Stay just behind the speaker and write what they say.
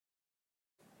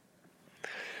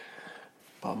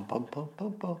Bum bum bum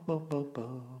bum bum bum bum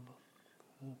bum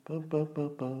bum bum bum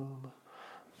bum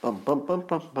bum bum bum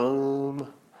bum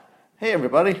bum. Hey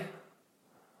everybody,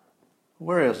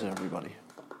 where is everybody?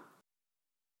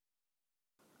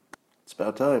 It's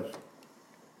about time.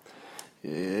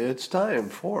 It's time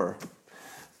for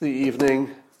the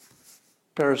evening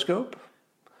Periscope,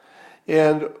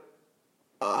 and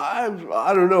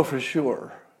I don't know for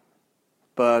sure,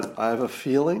 but I have a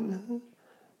feeling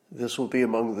this will be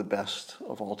among the best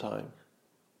of all time.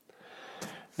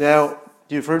 Now,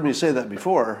 you've heard me say that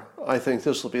before. I think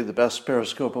this will be the best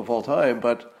Periscope of all time,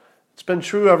 but it's been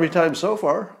true every time so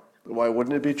far. Why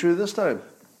wouldn't it be true this time?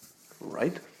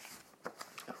 Right?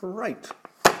 Right.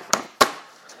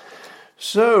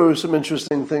 So, some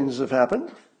interesting things have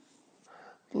happened.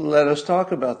 Let us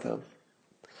talk about them.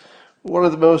 One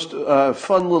of the most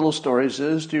fun little stories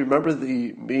is, do you remember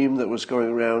the meme that was going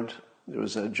around? It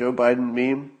was a Joe Biden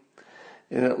meme,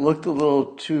 and it looked a little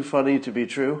too funny to be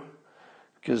true,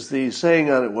 because the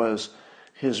saying on it was,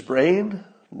 his brain?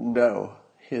 No,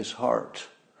 his heart.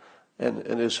 And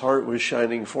his heart was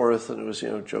shining forth, and it was,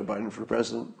 Joe Biden for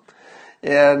president.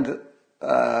 And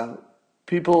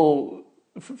people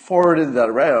forwarded that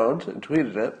around and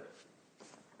tweeted it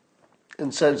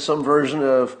and said some version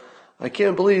of, I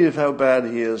can't believe how bad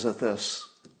he is at this,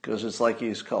 because it's like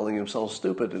he's calling himself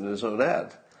stupid in his own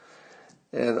ad.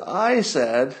 And I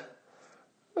said,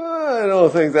 I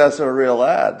don't think that's a real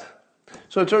ad.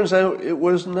 So it turns out it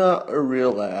was not a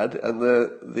real ad, and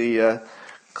the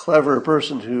clever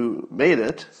person who made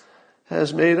it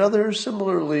has made other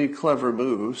similarly clever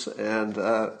moves, and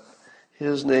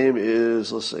his name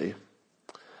is,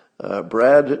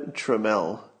 Brad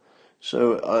Troemel.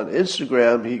 So on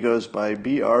Instagram, he goes by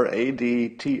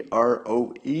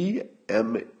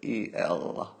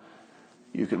BradTroemel.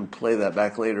 You can play that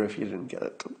back later if you didn't get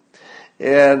it.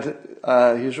 And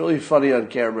he's really funny on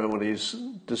camera when he's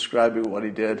describing what he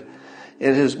did.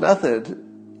 And his method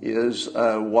is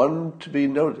one to be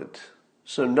noted.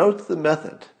 So note the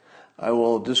method. I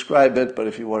will describe it, but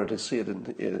if you wanted to see it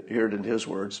hear it in his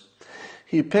words.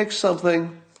 He picks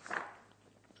something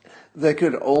that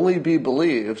could only be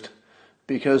believed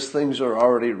because things are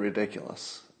already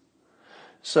ridiculous.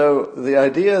 So the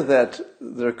idea that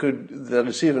that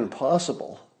it's even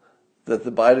possible that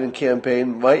the Biden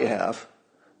campaign might have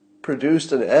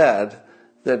produced an ad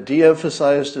that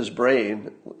de-emphasized his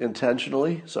brain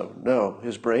intentionally. So no,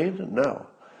 his brain, no,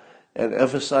 and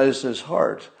emphasized his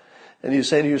heart. And you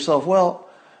say to yourself, well,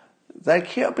 that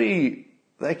can't be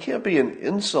an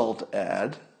insult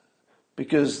ad,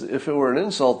 because if it were an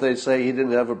insult, they'd say he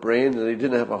didn't have a brain and he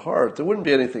didn't have a heart. There wouldn't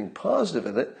be anything positive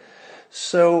in it.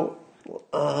 So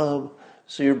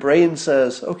your brain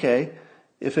says, okay,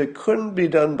 if it couldn't be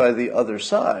done by the other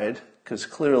side, because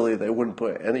clearly they wouldn't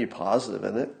put any positive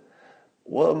in it,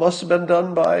 well, it must have been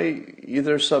done by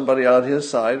either somebody on his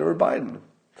side or Biden.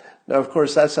 Now, of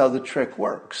course, that's how the trick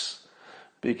works,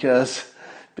 because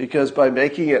by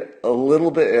making it a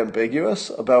little bit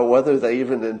ambiguous about whether they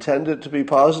even intend it to be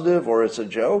positive or it's a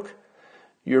joke,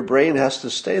 your brain has to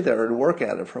stay there and work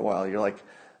at it for a while. You're like,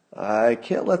 I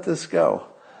can't let this go.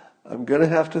 I'm going to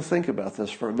have to think about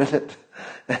this for a minute.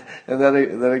 And then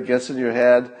it gets in your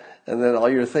head, and then all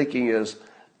you're thinking is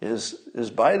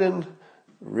Biden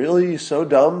really so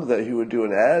dumb that he would do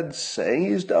an ad saying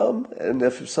he's dumb? And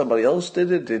if somebody else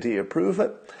did it, did he approve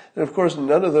it? And of course,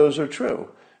 none of those are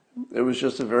true. It was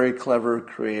just a very clever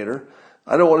creator.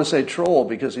 I don't want to say troll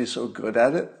because he's so good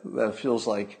at it. That feels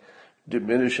like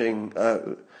diminishing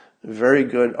very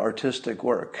good artistic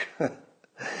work.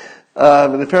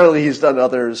 And apparently he's done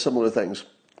other similar things.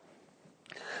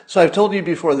 So I've told you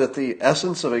before that the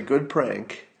essence of a good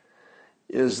prank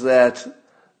is that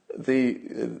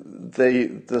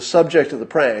the subject of the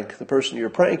prank, the person you're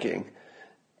pranking,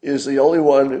 is the only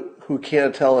one who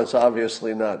can't tell it's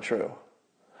obviously not true.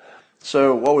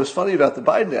 So what was funny about the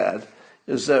Biden ad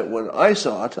is that when I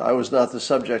saw it, I was not the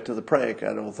subject of the prank,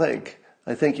 I don't think.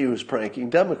 I think he was pranking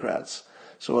Democrats.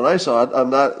 So when I saw it, I'm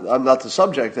not the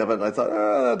subject of it, and I thought,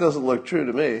 that doesn't look true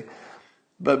to me.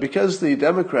 But because the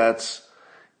Democrats,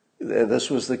 and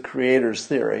this was the creator's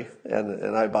theory,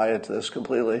 and I buy into this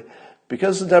completely,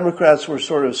 because the Democrats were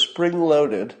sort of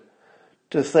spring-loaded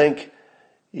to think,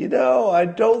 I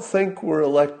don't think we're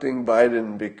electing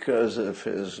Biden because of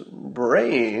his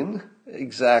brain,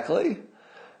 exactly,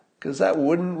 because that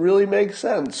wouldn't really make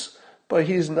sense. But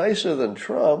he's nicer than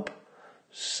Trump,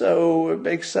 so it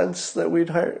makes sense that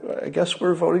I guess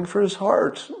we're voting for his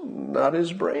heart, not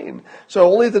his brain. So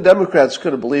only the Democrats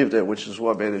could have believed it, which is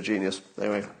what made it genius.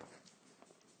 Anyway,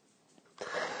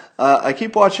 I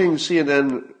keep watching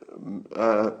CNN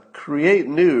create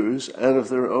news out of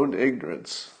their own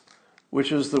ignorance,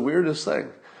 which is the weirdest thing.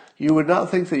 You would not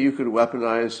think that you could not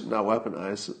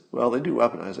weaponize, well, they do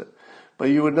weaponize it, but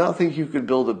you would not think you could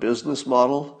build a business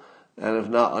model out of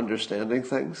not understanding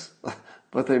things,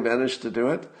 but they managed to do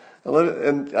it.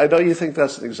 And I know you think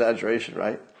that's an exaggeration,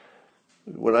 right?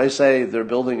 When I say they're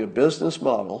building a business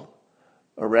model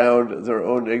around their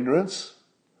own ignorance,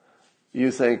 you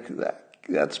think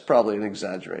that's probably an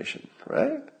exaggeration,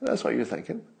 right? That's what you're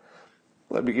thinking.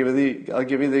 I'll give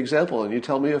you the example, and you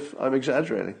tell me if I'm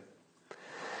exaggerating.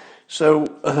 So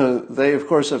they, of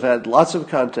course, have had lots of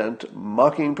content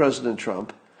mocking President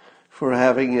Trump for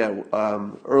having,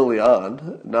 early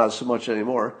on, not so much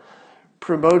anymore,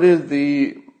 promoted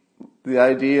the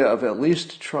idea of at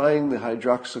least trying the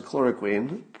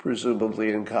hydroxychloroquine,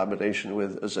 presumably in combination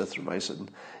with azithromycin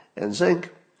and zinc,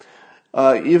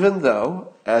 even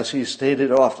though, as he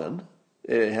stated often,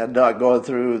 it had not gone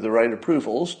through the right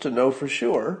approvals to know for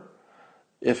sure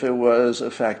if it was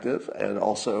effective and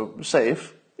also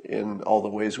safe in all the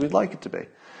ways we'd like it to be.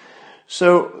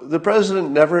 So the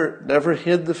president never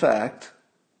hid the fact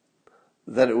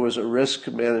that it was a risk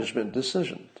management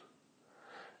decision.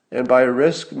 And by a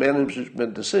risk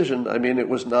management decision, I mean it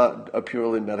was not a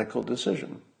purely medical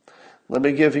decision. Let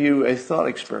me give you a thought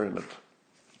experiment.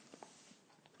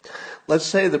 Let's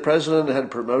say the president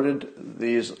had promoted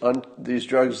these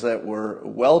drugs that were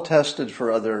well tested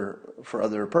for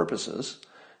other purposes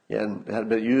and had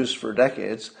been used for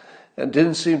decades and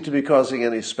didn't seem to be causing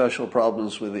any special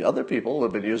problems with the other people who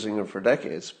had been using them for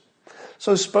decades.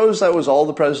 So suppose that was all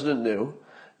the president knew,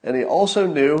 and he also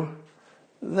knew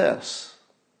this,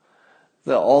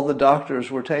 that all the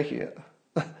doctors were taking it,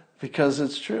 because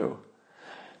it's true.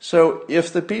 So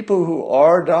if the people who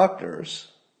are doctors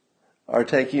are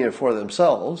taking it for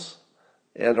themselves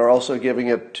and are also giving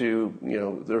it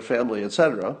to their family,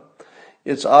 etc.,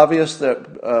 it's obvious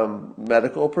that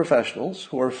medical professionals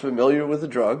who are familiar with the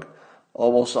drug,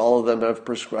 almost all of them have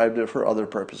prescribed it for other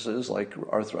purposes like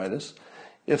arthritis.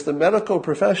 If the medical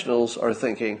professionals are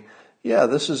thinking, yeah,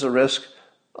 this is a risk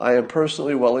I am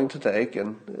personally willing to take,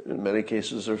 and in many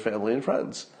cases their family and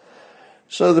friends.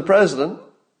 So the president,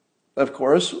 of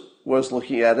course, was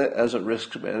looking at it as a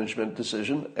risk management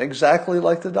decision exactly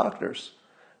like the doctors.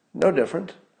 No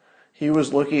different. He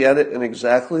was looking at it in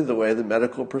exactly the way the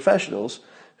medical professionals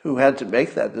who had to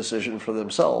make that decision for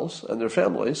themselves and their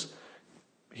families,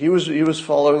 he was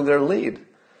following their lead.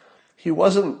 He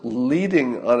wasn't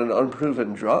leading on an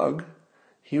unproven drug.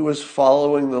 He was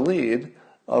following the lead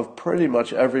of pretty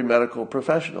much every medical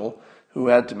professional who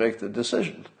had to make the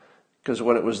decision. Because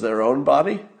when it was their own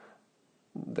body,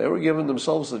 they were giving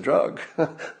themselves the drug.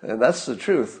 And that's the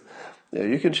truth.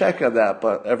 You can check on that,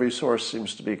 but every source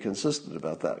seems to be consistent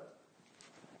about that.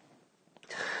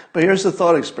 But here's the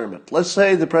thought experiment. Let's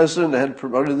say the president had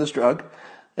promoted this drug,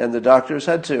 and the doctors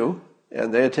had too,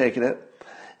 and they had taken it,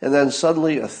 and then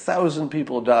suddenly 1,000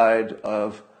 people died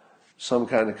of some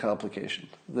kind of complication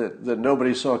that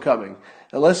nobody saw coming.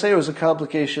 And let's say it was a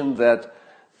complication that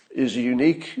is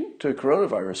unique to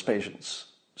coronavirus patients.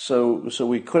 So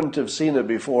we couldn't have seen it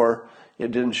before.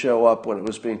 It didn't show up when it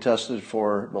was being tested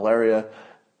for malaria.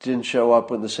 Didn't show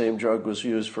up when the same drug was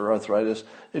used for arthritis.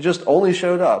 It just only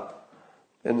showed up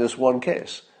in this one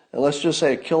case. And let's just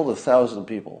say it killed 1,000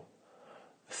 people.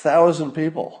 1,000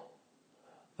 people.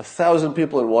 1,000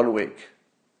 people in 1 week.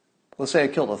 Let's say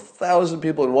it killed 1,000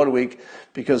 people in 1 week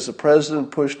because the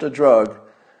president pushed a drug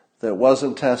that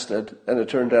wasn't tested and it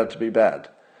turned out to be bad.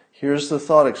 Here's the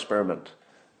thought experiment.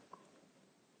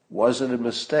 Was it a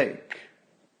mistake?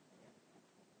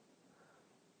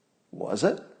 Was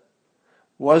it?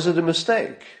 Was it a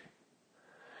mistake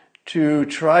to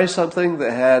try something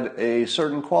that had a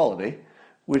certain quality,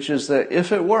 which is that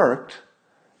if it worked,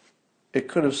 it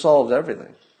could have solved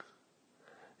everything?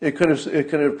 It could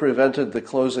have prevented the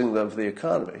closing of the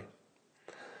economy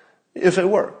if it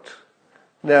worked.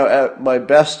 Now, my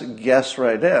best guess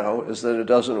right now is that it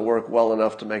doesn't work well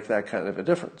enough to make that kind of a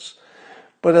difference.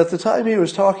 But at the time he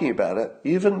was talking about it,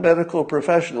 even medical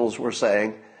professionals were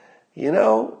saying,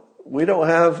 we don't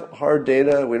have hard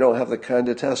data. We don't have the kind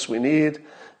of tests we need.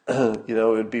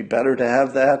 It'd be better to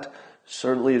have that.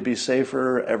 Certainly it'd be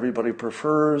safer. Everybody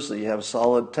prefers that you have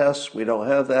solid tests. We don't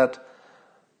have that.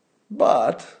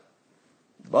 But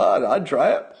I'd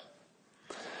try it.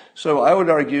 So I would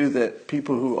argue that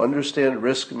people who understand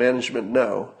risk management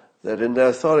know that in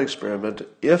that thought experiment,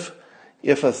 if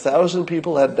 1,000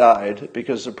 people had died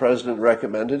because the president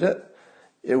recommended it,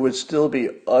 it would still be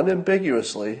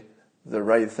unambiguously the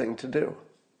right thing to do.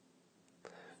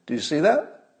 Do you see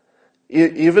that?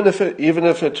 Even if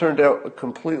it turned out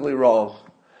completely wrong,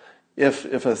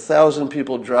 if 1,000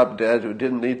 people dropped dead who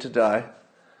didn't need to die,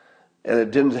 and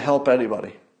it didn't help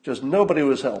anybody, just nobody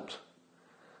was helped,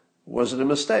 was it a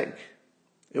mistake?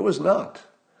 It was not.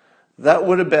 That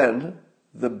would have been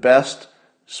the best,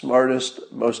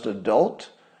 smartest, most adult,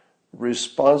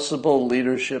 responsible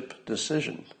leadership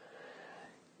decision.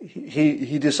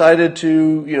 He decided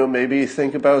to, maybe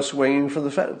think about swinging for the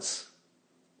fence.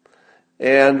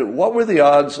 And what were the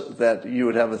odds that you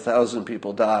would have 1,000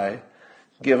 people die,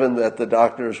 given that the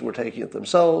doctors were taking it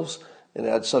themselves and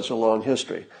had such a long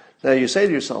history? Now you say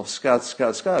to yourself,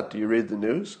 Scott, do you read the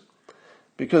news?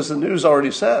 Because the news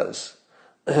already says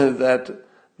that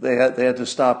they had to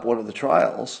stop one of the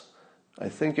trials. I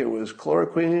think it was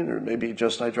chloroquine or maybe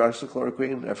just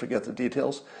hydroxychloroquine. I forget the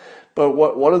details. But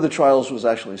one of the trials was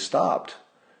actually stopped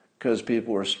because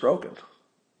people were stroking.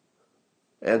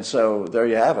 And so there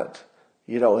you have it.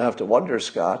 You don't have to wonder,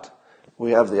 Scott.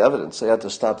 We have the evidence. They had to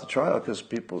stop the trial because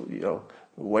people,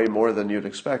 way more than you'd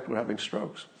expect were having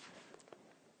strokes.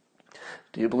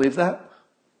 Do you believe that?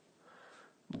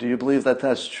 Do you believe that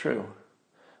that's true?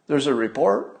 There's a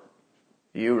report.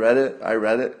 You read it. I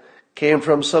read it. Came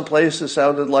from someplace that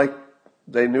sounded like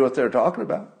they knew what they were talking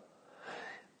about.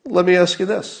 Let me ask you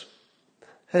this.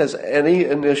 Has any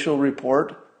initial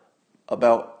report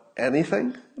about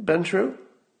anything been true?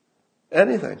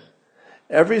 Anything.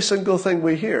 Every single thing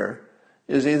we hear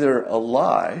is either a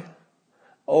lie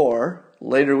or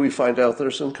later we find out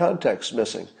there's some context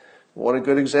missing. Want a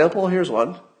good example? Here's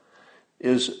one.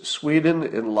 Is Sweden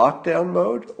in lockdown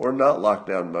mode or not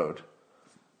lockdown mode?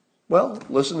 Well,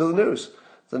 listen to the news.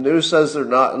 The news says they're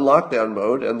not in lockdown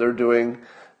mode and they're doing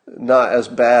not as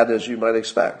bad as you might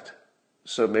expect.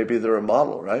 So maybe they're a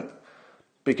model, right?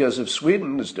 Because if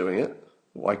Sweden is doing it,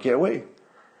 why can't we?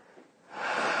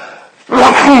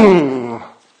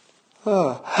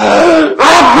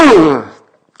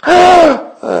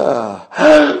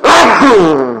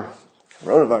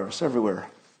 Coronavirus everywhere.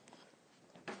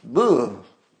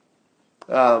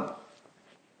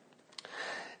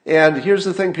 And here's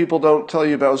the thing people don't tell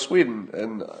you about Sweden,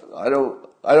 and I don't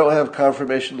have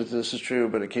confirmation that this is true,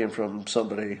 but it came from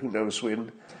somebody who knows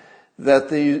Sweden, that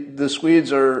the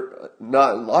Swedes are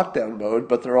not in lockdown mode,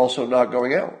 but they're also not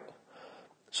going out.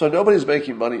 So nobody's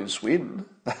making money in Sweden.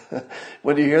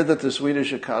 When you hear that the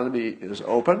Swedish economy is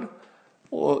open,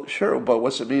 well, sure, but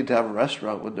what's it mean to have a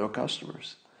restaurant with no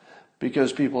customers?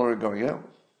 Because people aren't going out.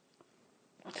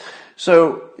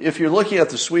 So if you're looking at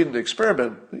the Sweden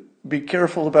experiment, be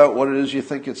careful about what it is you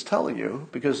think it's telling you,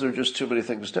 because there are just too many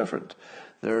things different.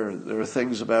 There are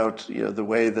things about the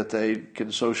way that they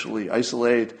can socially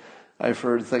isolate. I've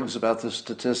heard things about the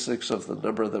statistics of the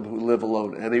number of them who live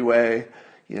alone anyway.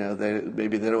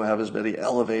 Maybe they don't have as many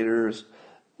elevators.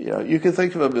 You can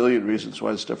think of a million reasons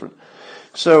why it's different.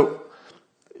 So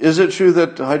is it true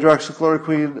that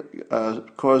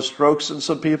hydroxychloroquine caused strokes in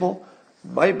some people?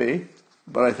 Might be.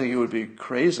 But I think it would be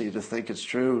crazy to think it's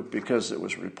true because it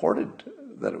was reported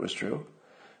that it was true.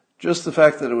 Just the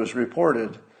fact that it was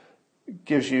reported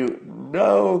gives you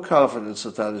no confidence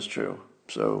that that is true.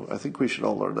 So I think we should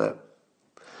all learn that.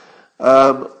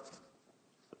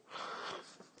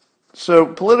 So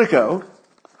Politico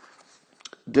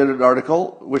did an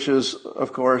article, which is,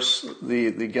 of course,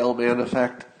 the Gell-Mann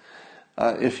effect.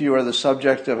 If you are the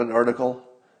subject of an article,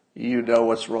 you know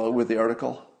what's wrong with the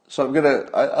article. So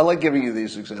I like giving you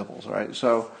these examples, right?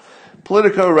 So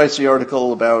Politico writes the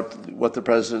article about what the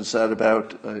president said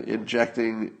about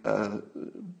injecting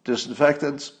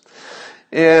disinfectants.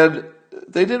 And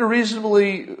they did a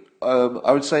reasonably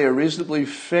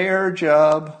fair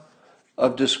job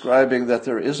of describing that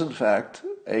there is, in fact,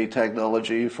 a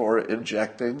technology for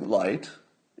injecting light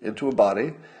into a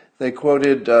body. They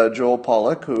quoted Joel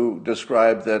Pollak, who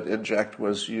described that inject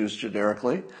was used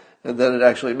generically, and then it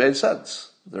actually made sense.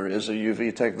 There is a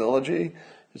UV technology.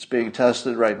 It's being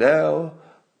tested right now.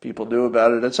 People knew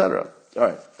about it, etc. All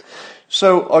right.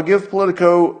 So I'll give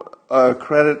Politico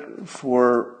credit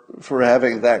for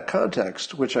having that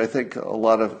context, which I think a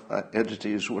lot of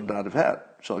entities would not have had.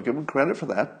 So I'll give them credit for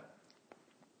that.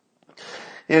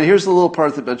 And here's the little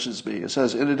part that mentions me. It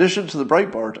says, in addition to the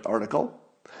Breitbart article,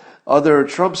 other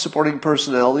Trump-supporting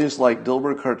personalities like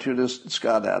Dilbert cartoonist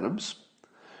Scott Adams.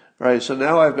 Right, so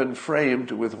now I've been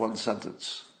framed with one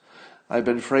sentence. I've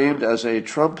been framed as a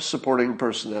Trump-supporting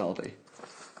personality.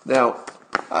 Now,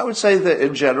 I would say that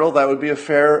in general that would be a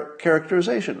fair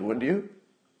characterization, wouldn't you?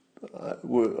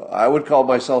 I would call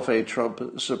myself a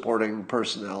Trump-supporting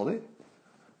personality.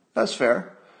 That's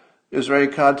fair. Is there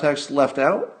any context left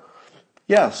out?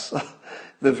 Yes.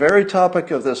 The very topic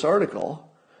of this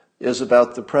article is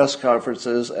about the press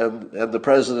conferences and the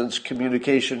president's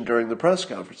communication during the press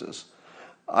conferences.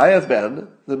 I have been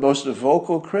the most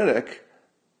vocal critic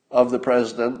of the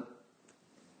president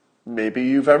maybe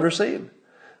you've ever seen.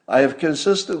 I have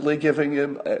consistently given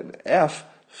him an F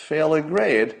failing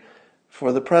grade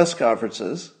for the press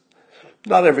conferences.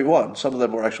 Not every one. Some of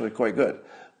them were actually quite good.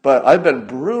 But I've been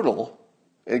brutal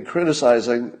in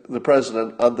criticizing the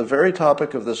president on the very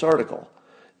topic of this article.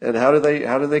 And how do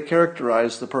they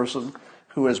characterize the person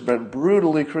who has been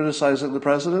brutally criticizing the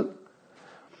president?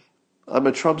 I'm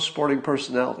a Trump sporting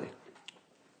personality.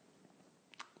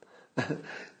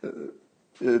 Do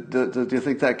you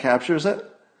think that captures it?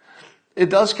 It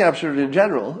does capture it in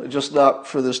general, just not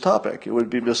for this topic. It would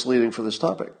be misleading for this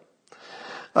topic.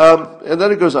 And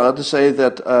then it goes on to say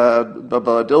that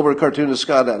Dilbert cartoonist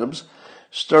Scott Adams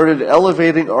started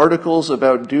elevating articles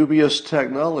about dubious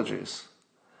technologies.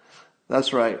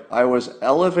 That's right. I was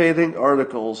elevating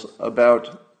articles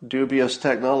about dubious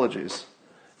technologies.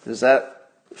 Is that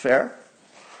fair?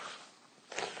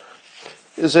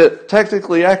 Is it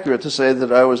technically accurate to say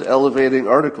that I was elevating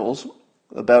articles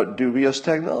about dubious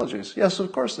technologies? Yes,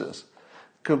 of course it is.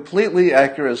 Completely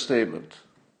accurate statement,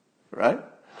 right?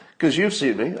 Because you've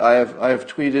seen me. I have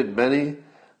tweeted many,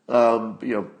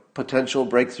 potential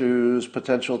breakthroughs,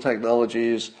 potential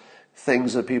technologies,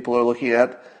 things that people are looking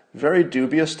at, very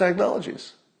dubious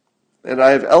technologies. And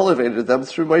I have elevated them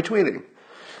through my tweeting.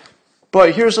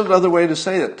 But here's another way to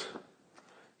say it.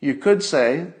 You could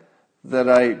say that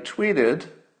I tweeted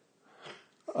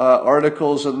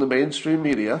articles in the mainstream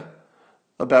media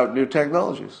about new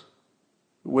technologies.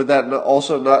 Would that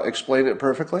also not explain it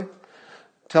perfectly?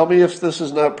 Tell me if this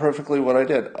is not perfectly what I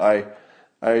did.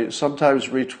 I sometimes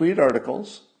retweet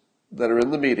articles that are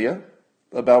in the media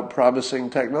about promising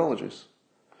technologies.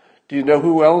 Do you know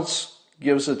who else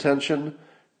gives attention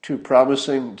to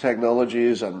promising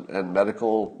technologies and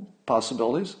medical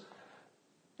possibilities?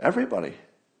 Everybody.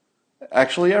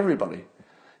 Actually, everybody.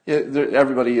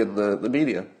 Everybody in the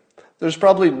media. There's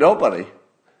probably nobody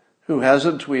who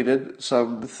hasn't tweeted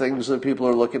some things that people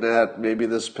are looking at. Maybe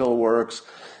this pill works.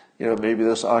 Maybe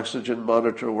this oxygen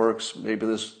monitor works. Maybe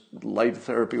this light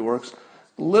therapy works.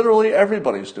 Literally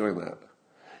everybody's doing that.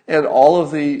 And all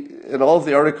of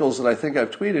the articles that I think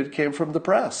I've tweeted came from the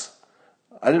press.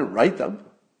 I didn't write them.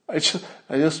 I just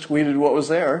tweeted what was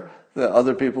there that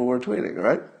other people were tweeting,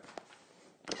 right?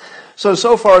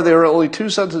 So far they are only 2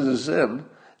 sentences in,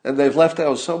 and they've left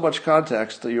out so much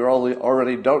context that you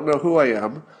already don't know who I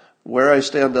am, where I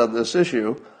stand on this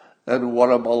issue, and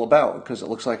what I'm all about, because it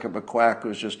looks like I'm a quack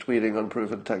who's just tweeting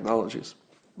unproven technologies.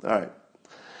 All right.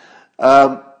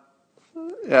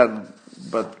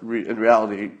 But in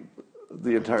reality,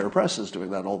 the entire press is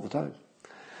doing that all the time.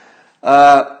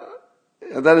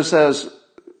 And then it says,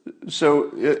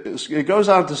 so it goes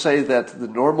on to say that the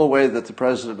normal way that the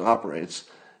president operates,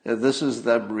 and this is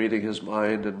them reading his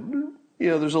mind, and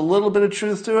there's a little bit of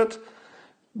truth to it,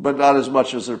 but not as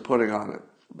much as they're putting on it.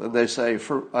 And they say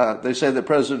that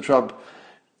President Trump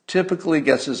typically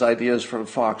gets his ideas from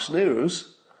Fox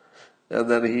News, and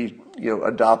then he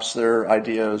adopts their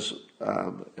ideas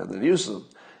and then uses them.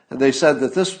 And they said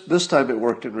that this time it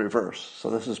worked in reverse.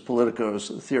 So this is Politico's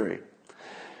theory.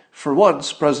 For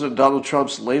once, President Donald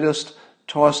Trump's latest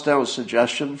tossed-down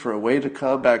suggestion for a way to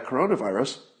combat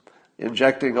coronavirus,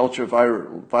 injecting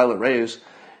ultraviolet rays,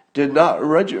 did not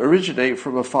originate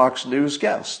from a Fox News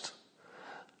guest,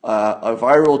 a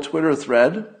viral Twitter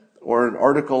thread, or an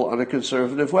article on a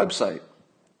conservative website.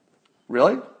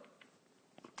 Really?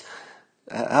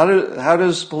 How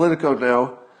does Politico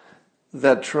know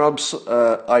that Trump's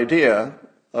idea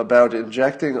about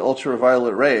injecting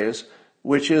ultraviolet rays,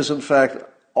 which is in fact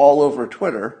all over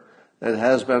Twitter and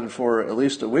has been for at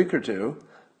least a week or two,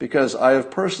 because I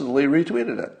have personally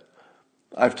retweeted it.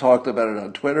 I've talked about it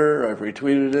on Twitter, I've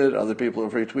retweeted it, other people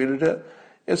have retweeted it.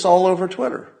 It's all over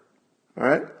Twitter. All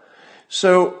right?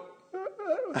 So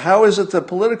how is it that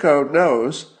Politico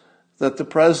knows that the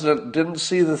president didn't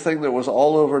see the thing that was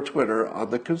all over Twitter on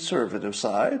the conservative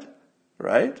side,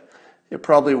 right? It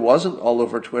probably wasn't all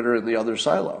over Twitter in the other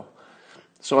silo.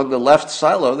 So on the left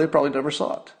silo, they probably never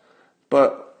saw it.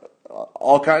 But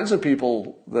all kinds of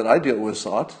people that I deal with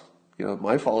saw it.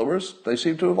 My followers, they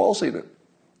seem to have all seen it.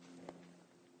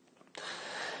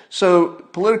 So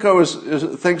Politico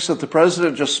thinks that the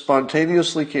president just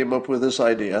spontaneously came up with this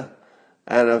idea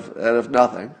out of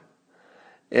nothing,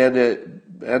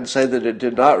 and say that it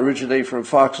did not originate from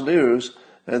Fox News,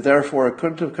 and therefore it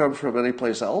couldn't have come from any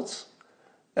place else.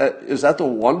 Is that the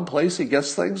one place he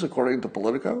gets things, according to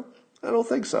Politico? I don't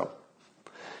think so.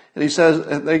 And he says,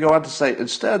 and they go on to say,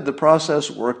 instead, the process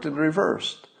worked in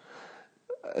reverse.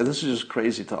 And this is just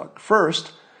crazy talk.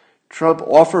 First, Trump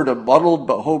offered a muddled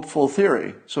but hopeful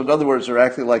theory. So in other words, they're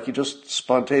acting like he just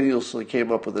spontaneously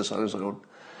came up with this on his own,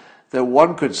 that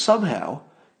one could somehow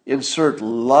insert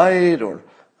light or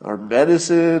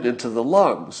medicine into the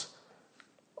lungs,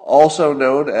 also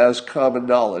known as common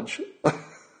knowledge,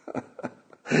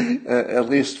 at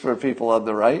least for people on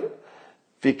the right,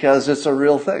 because it's a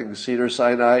real thing.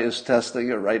 Cedars-Sinai is testing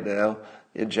it right now,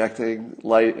 injecting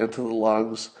light into the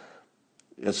lungs.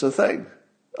 It's a thing.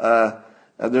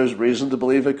 And there's reason to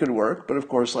believe it could work, but of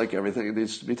course, like everything, it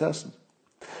needs to be tested.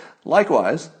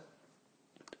 Likewise,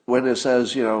 when it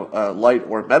says, light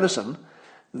or medicine,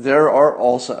 there are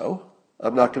also,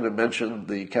 I'm not going to mention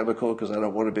the chemical because I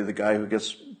don't want to be the guy who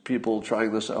gets people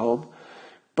trying this at home,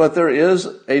 but there is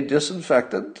a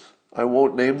disinfectant. I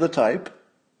won't name the type.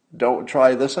 Don't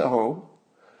try this at home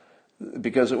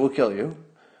because it will kill you.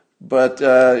 But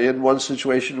in one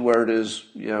situation where it is,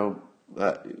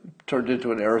 turned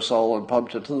into an aerosol and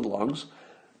pumped into the lungs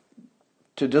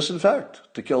to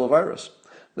disinfect, to kill a virus.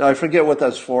 Now, I forget what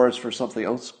that's for. It's for something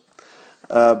else.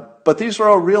 But these are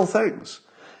all real things.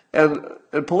 And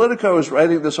Politico is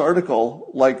writing this article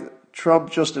like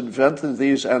Trump just invented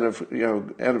these out of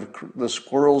the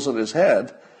squirrels in his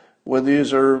head, when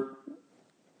these are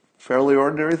fairly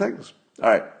ordinary things. All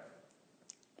right.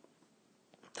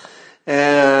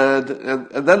 And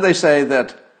then they say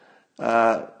that,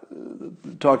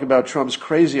 talking about Trump's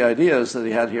crazy ideas that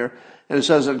he had here, and it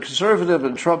says, and conservative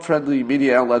and Trump-friendly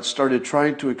media outlets started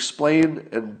trying to explain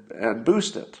and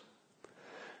boost it.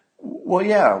 Well,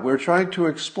 yeah, we're trying to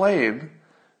explain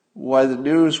why the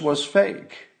news was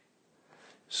fake.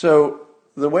 So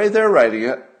the way they're writing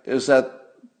it is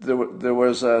that there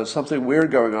was something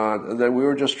weird going on, and then we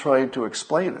were just trying to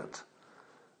explain it.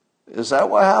 Is that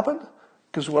what happened?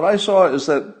 Because what I saw is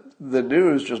that the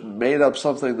news just made up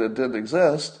something that didn't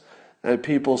exist, and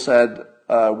people said,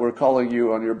 we're calling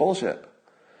you on your bullshit.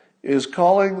 Is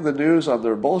calling the news on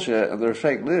their bullshit and their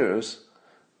fake news,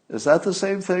 is that the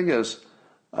same thing as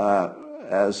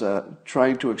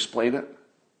trying to explain it?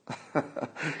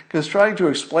 Because trying to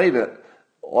explain it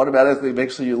automatically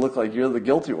makes you look like you're the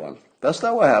guilty one. That's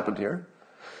not what happened here.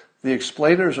 The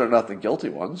explainers are not the guilty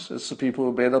ones. It's the people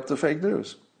who made up the fake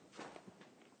news.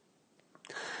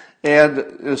 And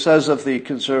it says of the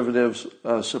conservative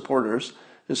supporters,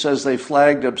 it says they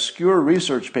flagged obscure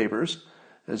research papers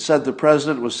and said the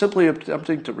president was simply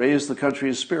attempting to raise the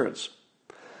country's spirits.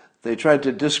 They tried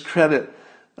to discredit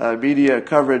media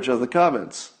coverage of the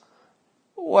comments.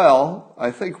 Well,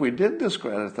 I think we did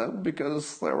discredit them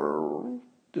because they were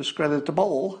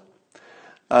discreditable.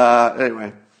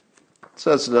 Anyway,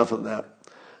 so that's enough of that.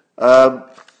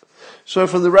 So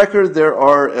for the record, there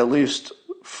are at least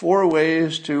 4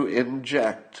 ways to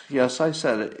inject. Yes, I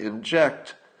said it.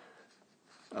 Inject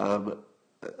a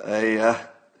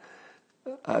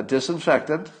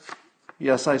disinfectant.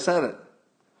 Yes, I said it.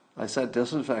 I said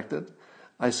disinfectant.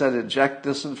 I said inject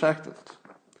disinfectant.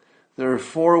 There are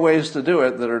 4 ways to do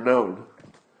it that are known.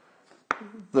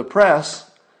 The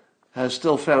press has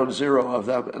still found 0 of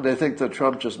them, and they think that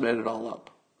Trump just made it all up.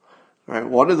 All right.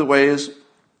 One of the ways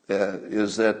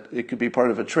is that it could be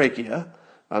part of a trachea.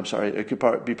 It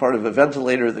could be part of a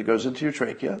ventilator that goes into your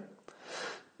trachea.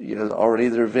 Already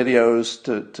there are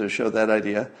videos to show that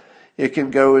idea. It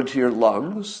can go into your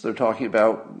lungs. They're talking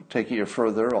about taking it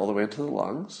further all the way into the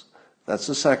lungs. That's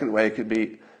the second way. It could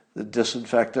be the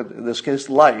disinfectant, in this case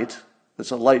light.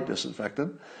 It's a light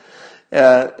disinfectant.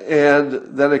 And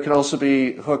then it can also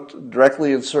be hooked,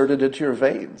 directly inserted into your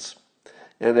veins.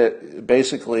 And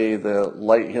basically the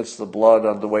light hits the blood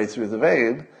on the way through the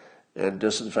vein and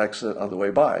disinfects it on the way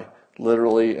by.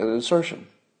 Literally an insertion.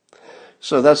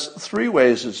 So that's 3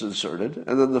 ways it's inserted.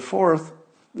 And then the 4th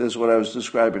is what I was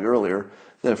describing earlier,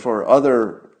 that for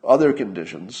other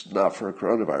conditions, not for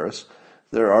coronavirus,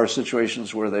 there are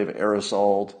situations where they've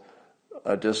aerosoled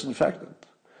a disinfectant.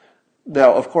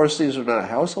 Now, of course, these are not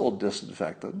household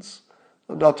disinfectants.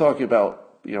 I'm not talking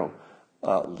about,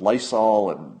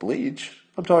 Lysol and bleach.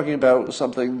 I'm talking about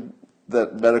something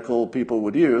that medical people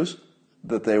would use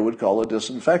that they would call a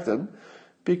disinfectant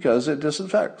because it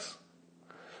disinfects.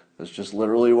 That's just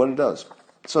literally what it does.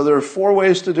 So there are 4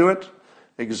 ways to do it,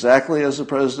 exactly as the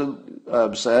president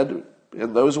said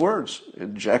in those words,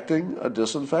 injecting a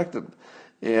disinfectant.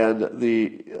 And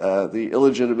the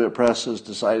illegitimate press has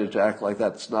decided to act like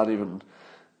that's not even,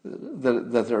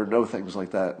 that there are no things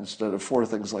like that instead of 4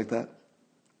 things like that.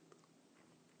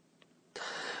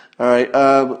 All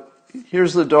right,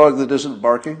 here's the dog that isn't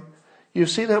barking. You've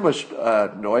seen how much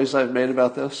noise I've made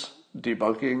about this,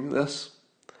 debunking this?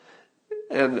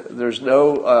 And there's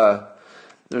no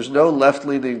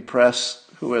left-leaning press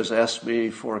who has asked me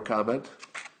for a comment.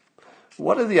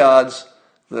 What are the odds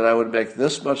that I would make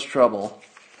this much trouble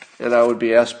and I would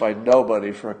be asked by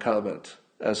nobody for a comment,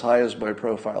 as high as my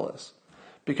profile is?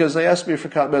 Because they ask me for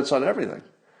comments on everything.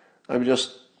 I'm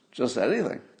just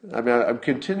anything. I mean, I'm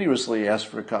continuously asked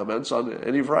for comments on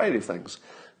any variety of things,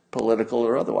 political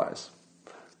or otherwise.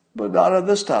 But not on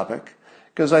this topic,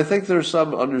 because I think there's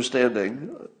some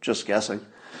understanding, just guessing,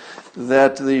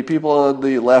 that the people on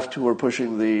the left who are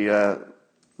pushing the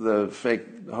fake,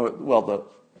 well,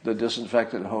 the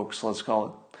disinfectant hoax, let's call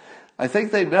it, I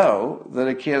think they know that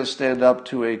it can't stand up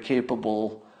to a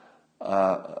capable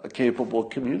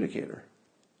communicator.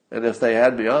 And if they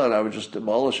had me on, I would just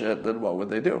demolish it. Then what would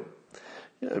they do?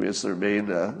 I mean, it's their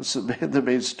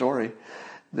main story.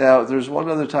 Now, there's one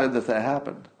other time that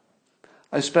happened.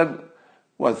 I spent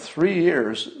 3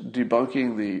 years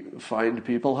debunking the Find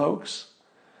People hoax.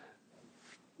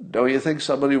 Don't you think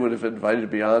somebody would have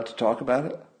invited me on to talk about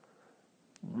it?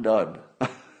 None.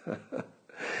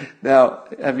 Now,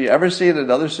 have you ever seen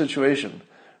another situation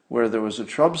where there was a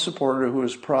Trump supporter who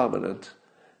was prominent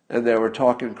and they were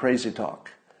talking crazy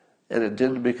talk and it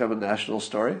didn't become a national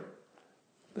story?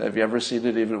 Have you ever seen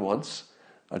it even once?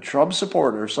 A Trump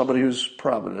supporter, somebody who's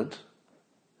prominent,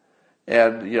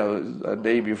 and, a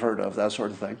name you've heard of, that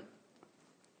sort of thing.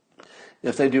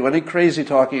 If they do any crazy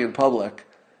talking in public,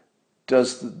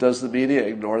 does the media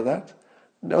ignore that?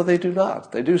 No, they do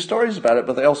not. They do stories about it,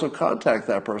 but they also contact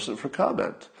that person for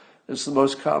comment. It's the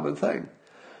most common thing.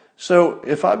 So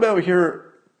if I'm out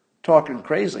here talking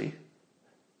crazy,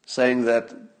 saying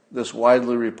that this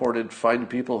widely reported Find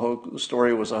People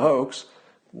story was a hoax,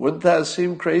 wouldn't that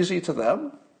seem crazy to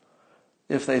them?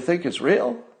 If they think it's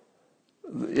real?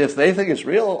 If they think it's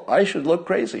real, I should look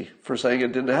crazy for saying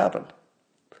it didn't happen,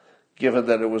 given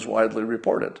that it was widely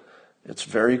reported. It's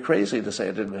very crazy to say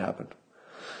it didn't happen.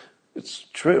 It's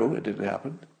true, it didn't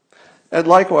happen. And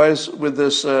likewise, with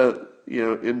this,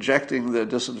 injecting the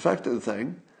disinfectant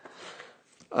thing,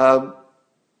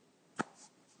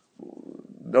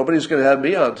 nobody's going to have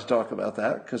me on to talk about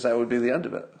that, because that would be the end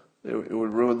of it. It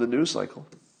would ruin the news cycle.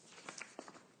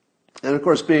 And of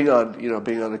course, being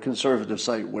on a conservative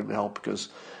site wouldn't help, because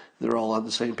they're all on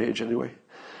the same page anyway.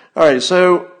 All right,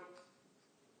 so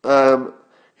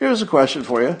here's a question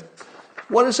for you.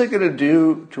 What is it going to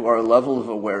do to our level of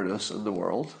awareness in the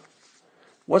world?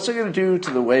 What's it going to do to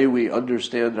the way we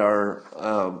understand our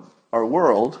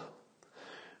world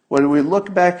when we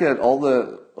look back at all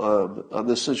on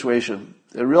this situation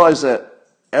and realize that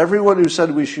everyone who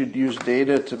said we should use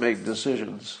data to make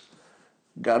decisions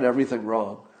got everything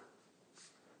wrong?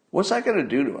 What's that going to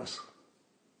do to us?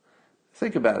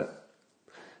 Think about it.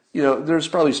 There's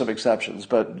probably some exceptions,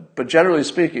 but generally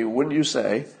speaking, wouldn't you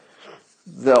say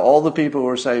that all the people who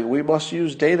are saying we must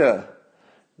use data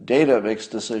makes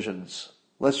decisions.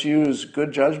 Let's use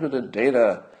good judgment and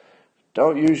data.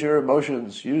 Don't use your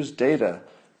emotions, use data.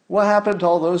 What happened to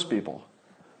all those people?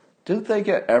 Didn't they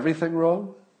get everything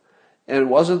wrong? And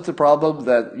wasn't the problem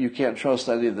that you can't trust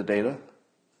any of the data?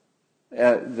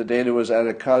 The data was out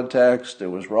of context, it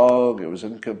was wrong, it was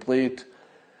incomplete.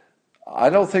 I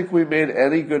don't think we made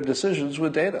any good decisions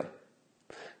with data.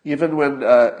 Even when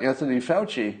Anthony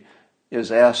Fauci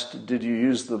is asked, did you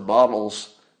use the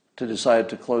models to decide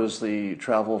to close the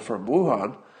travel from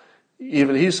Wuhan?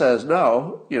 Even he says,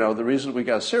 no, the reason we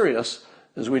got serious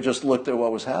is we just looked at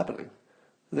what was happening.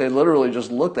 They literally just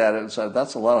looked at it and said,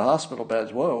 that's a lot of hospital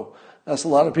beds. Whoa, that's a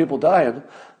lot of people dying.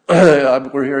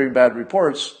 We're hearing bad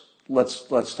reports.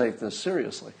 Let's take this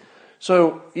seriously.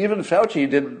 So even Fauci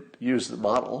didn't use the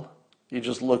model. He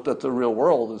just looked at the real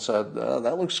world and said,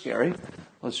 that looks scary.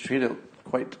 Let's treat it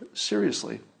quite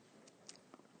seriously.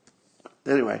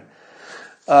 Anyway,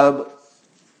 let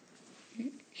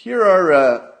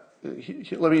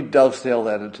me dovetail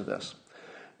that into this.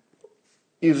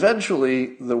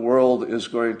 Eventually, the world is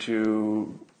going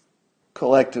to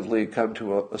collectively come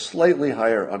to a slightly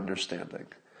higher understanding.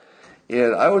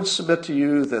 And I would submit to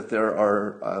you that there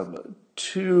are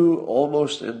two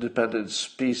almost independent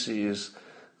species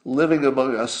living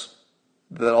among us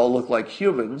that all look like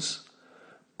humans,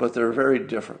 but they're very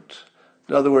different.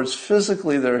 In other words,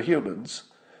 physically they're humans,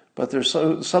 but there's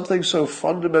something so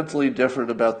fundamentally different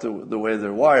about the way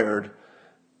they're wired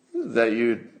that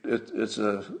it's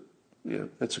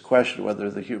a question whether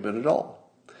they're human at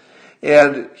all.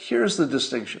 And here's the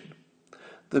distinction.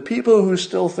 The people who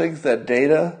still think that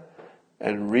data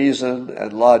and reason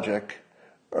and logic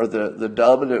are the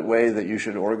dominant way that you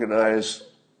should organize,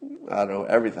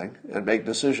 everything and make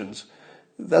decisions,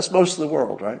 that's most of the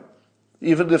world, right?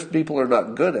 Even if people are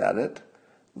not good at it,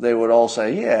 they would all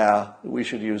say, yeah, we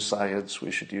should use science,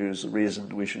 we should use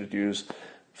reason, we should use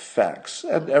facts.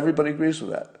 And everybody agrees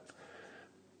with that.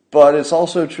 But it's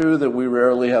also true that we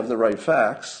rarely have the right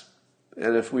facts.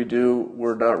 And if we do,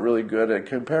 we're not really good at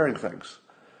comparing things.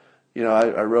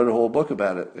 I wrote a whole book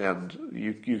about it, and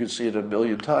you can see it a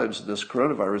million times in this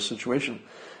coronavirus situation.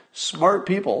 Smart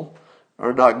people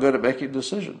are not good at making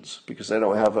decisions because they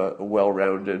don't have a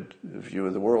well-rounded view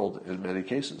of the world in many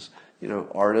cases.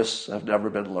 Artists have never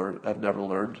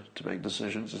learned to make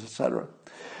decisions, etc.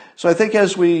 So I think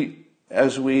as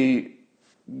we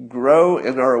grow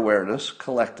in our awareness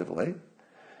collectively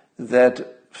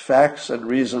that facts and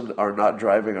reason are not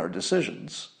driving our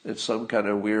decisions, it's some kind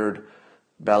of weird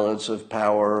balance of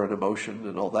power and emotion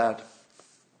and all that,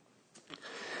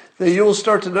 then you will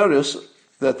start to notice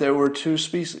that there were two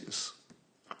species.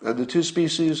 And the two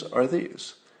species are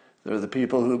these. They're the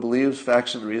people who believe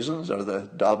facts and reasons are the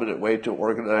dominant way to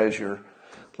organize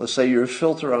let's say, your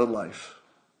filter on life.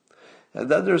 And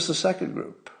then there's the second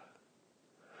group.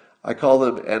 I call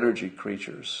them energy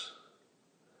creatures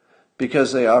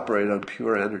because they operate on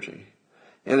pure energy.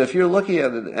 And if you're looking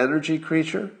at an energy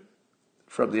creature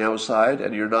from the outside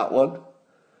and you're not one,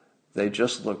 they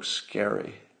just look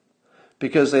scary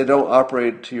because they don't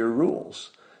operate to your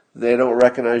rules. They don't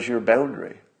recognize your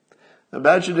boundary.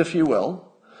 Imagine, if you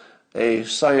will, a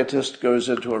scientist goes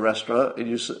into a restaurant and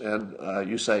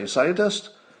you say, "Scientist,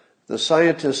 the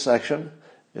scientist section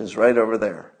is right over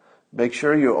there. Make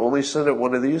sure you only sit at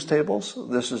one of these tables.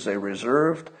 This is a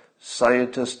reserved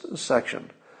scientist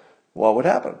section." What would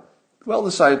happen? Well,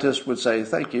 the scientist would say,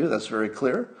 "Thank you, that's very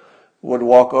clear," would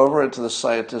walk over into the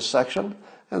scientist section,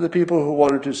 and the people who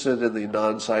wanted to sit in the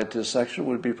non-scientist section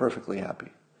would be perfectly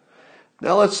happy.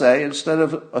 Now let's say, instead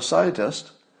of a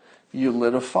scientist, you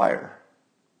lit a fire.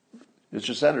 It's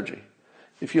just energy.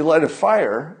 If you light a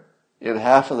fire in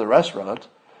half of the restaurant,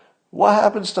 what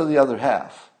happens to the other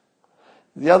half?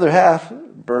 The other half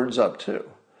burns up too,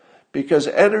 because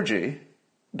energy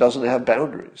doesn't have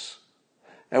boundaries.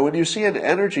 And when you see an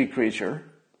energy creature,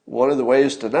 one of the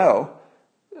ways to know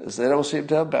is they don't seem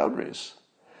to have boundaries.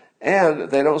 And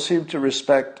they don't seem to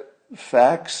respect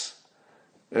facts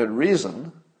and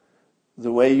reason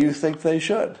the way you think they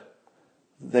should.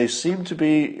 They seem to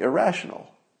be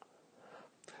irrational.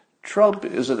 Trump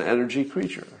is an energy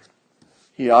creature.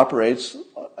 He operates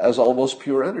as almost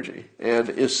pure energy. And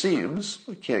it seems,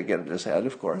 we can't get in his head,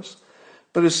 of course,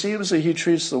 but it seems that he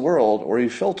treats the world, or he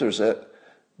filters it,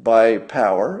 by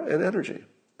power and energy.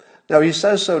 Now, he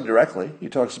says so directly. He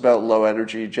talks about low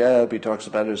energy Jeb. He talks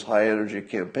about his high energy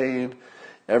campaign.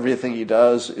 Everything he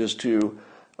does is to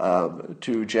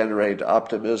generate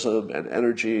optimism and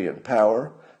energy and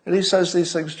power. And he says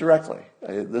these things directly.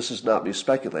 This is not me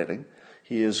speculating.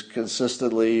 He has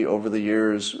consistently, over the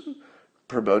years,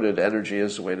 promoted energy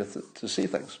as a way to see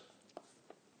things.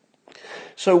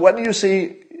 So when you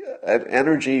see an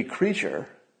energy creature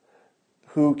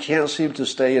who can't seem to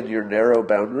stay in your narrow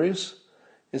boundaries,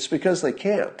 it's because they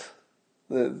can't.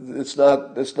 It's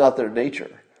not their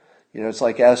nature. It's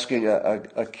like asking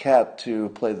a cat to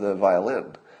play the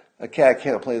violin. A cat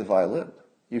can't play the violin.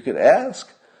 You can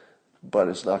ask, but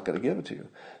it's not going to give it to you.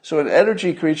 So an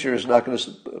energy creature is not going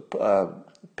to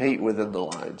paint within the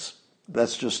lines.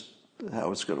 That's just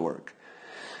how it's going to work.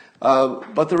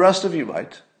 But the rest of you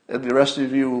might. And the rest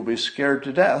of you will be scared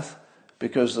to death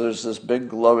because there's this big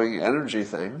glowing energy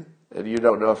thing, and you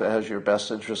don't know if it has your best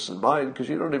interests in mind because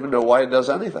you don't even know why it does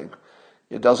anything.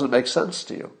 It doesn't make sense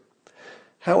to you.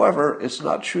 However, it's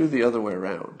not true the other way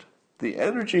around. The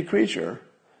energy creature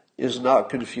is not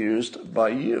confused by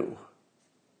you.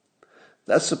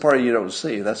 That's the part you don't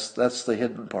see. That's the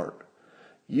hidden part.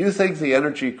 You think the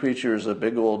energy creature is a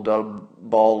big old dumb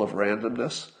ball of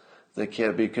randomness that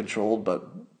can't be controlled, but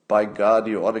by God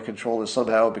you ought to control it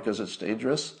somehow because it's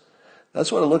dangerous.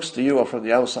 That's what it looks to you from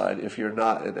the outside if you're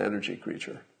not an energy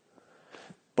creature.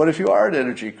 But if you are an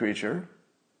energy creature,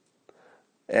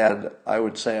 and I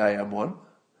would say I am one,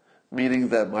 meaning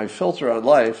that my filter on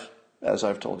life, as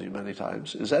I've told you many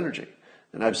times, is energy.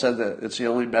 And I've said that it's the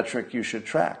only metric you should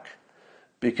track.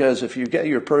 Because if you get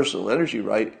your personal energy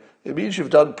right, it means you've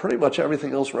done pretty much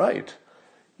everything else right.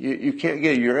 You can't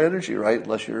get your energy right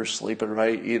unless you're sleeping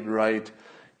right, eating right,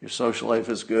 your social life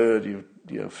is good,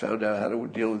 you've found out how to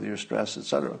deal with your stress,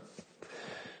 etc.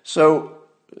 So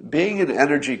being an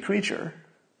energy creature,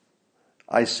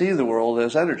 I see the world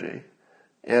as energy.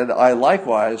 And I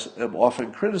likewise am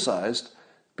often criticized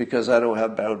because I don't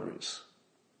have boundaries.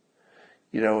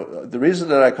 The reason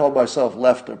that I call myself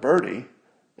Left of Bernie,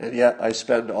 and yet I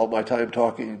spend all my time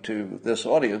talking to this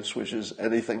audience, which is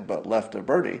anything but Left of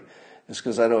Bernie, is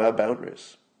because I don't have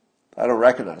boundaries. I don't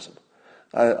recognize them.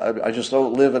 I just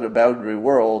don't live in a boundary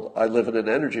world. I live in an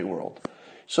energy world.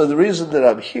 So the reason that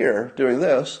I'm here doing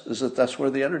this is that that's where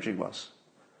the energy was.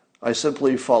 I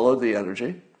simply followed the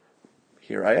energy.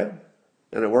 Here I am.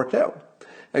 And it worked out.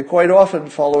 And quite often,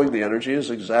 following the energy is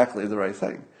exactly the right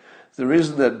thing. The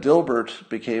reason that Dilbert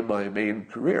became my main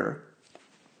career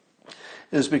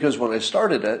is because when I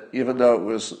started it, even though it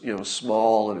was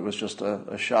small and it was just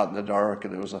a shot in the dark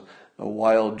and it was a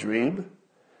wild dream,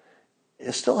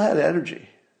 it still had energy.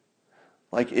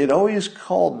 Like, it always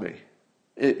called me.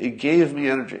 It gave me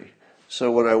energy.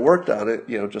 So when I worked on it,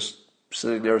 just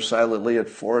sitting there silently at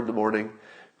 4 a.m,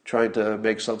 trying to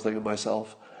make something of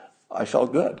myself, I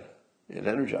felt good. It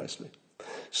energized me.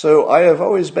 So I have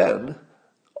always been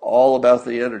all about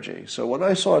the energy. So when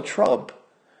I saw Trump,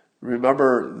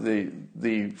 remember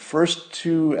the first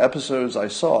 2 episodes I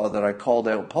saw that I called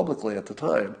out publicly at the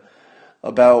time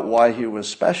about why he was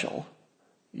special,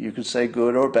 you could say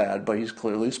good or bad, but he's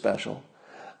clearly special,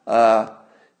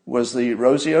 was the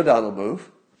Rosie O'Donnell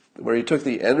move, where he took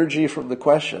the energy from the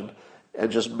question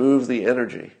and just moved the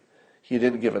energy. He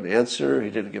didn't give an answer, he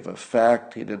didn't give a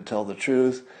fact, he didn't tell the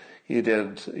truth, he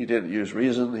didn't use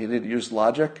reason, he didn't use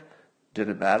logic. Did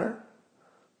it matter?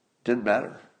 Didn't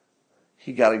matter.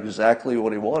 He got exactly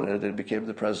what he wanted and became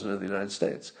the president of the United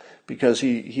States because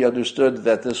he understood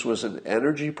that this was an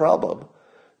energy problem.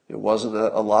 It wasn't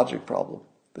a logic problem.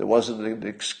 It wasn't an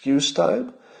excuse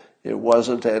time. It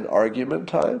wasn't an argument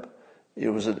time. It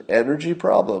was an energy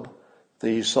problem that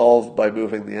he solved by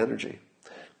moving the energy.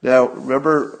 Now,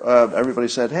 remember, everybody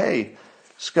said, hey,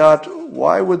 Scott,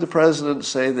 why would the president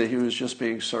say that he was just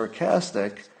being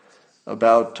sarcastic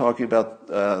about talking about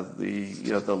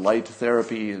the light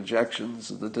therapy injections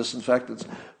and the disinfectants?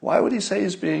 Why would he say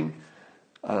he's being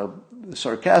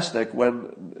sarcastic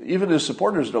when even his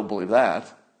supporters don't believe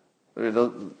that? It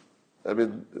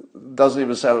doesn't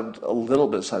even sound a little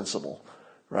bit sensible,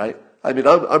 right?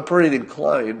 I'm pretty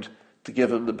inclined to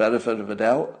give him the benefit of a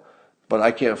doubt, but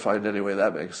I can't find any way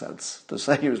that makes sense to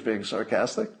say he was being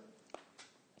sarcastic.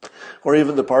 Or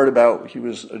even the part about he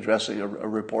was addressing a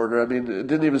reporter. It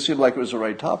didn't even seem like it was the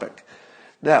right topic.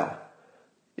 Now,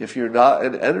 if you're not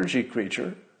an energy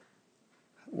creature,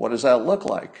 what does that look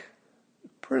like?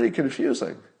 Pretty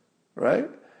confusing, right?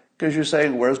 Because you're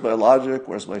saying, where's my logic?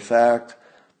 Where's my fact?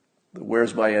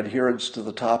 Where's my adherence to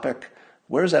the topic?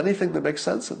 Where's anything that makes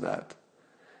sense in that?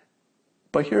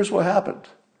 But here's what happened.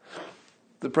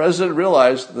 The president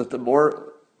realized that the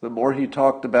more he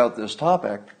talked about this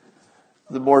topic,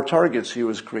 the more targets he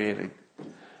was creating.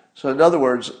 So in other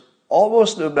words,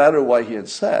 almost no matter what he had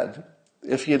said,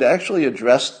 if he had actually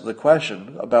addressed the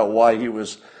question about why he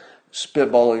was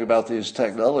spitballing about these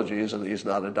technologies and he's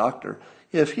not a doctor,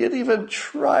 if he had even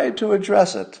tried to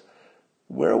address it,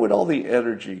 where would all the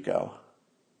energy go?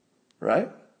 Right?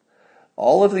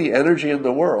 All of the energy in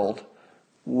the world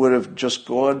would have just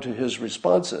gone to his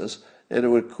responses, and it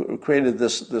would have created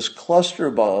this cluster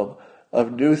bomb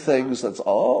of new things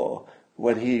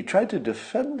when he tried to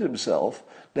defend himself,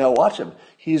 now watch him,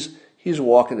 he's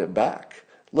walking it back.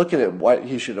 Look at him, why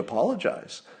he should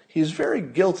apologize. He's very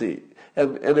guilty,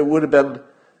 and it would have been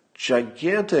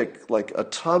gigantic, like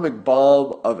atomic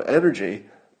bomb of energy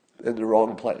in the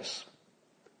wrong place.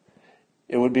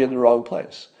 It would be in the wrong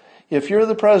place. If you're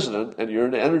the president and you're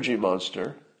an energy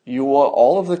monster, you want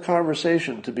all of the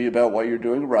conversation to be about what you're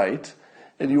doing right,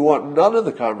 and you want none of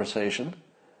the conversation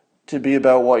to be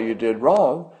about what you did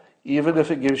wrong, even if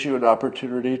it gives you an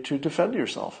opportunity to defend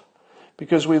yourself.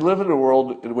 Because we live in a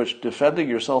world in which defending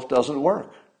yourself doesn't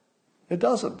work. It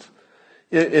doesn't.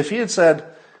 If he had said,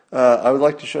 I would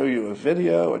like to show you a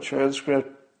video, a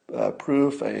transcript,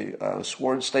 proof, a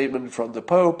sworn statement from the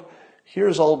Pope,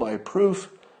 here's all my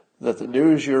proof that the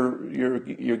news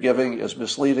you're giving is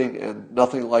misleading and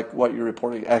nothing like what you're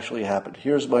reporting actually happened.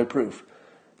 Here's my proof.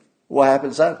 What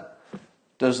happens then?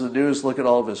 Does the news look at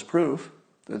all of his proof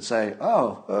and say,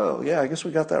 oh, yeah, I guess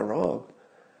we got that wrong?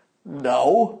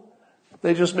 No.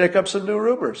 They just make up some new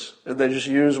rumors, and they just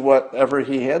use whatever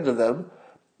he handed them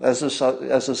as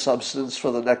a substance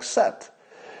for the next set.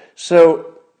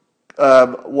 So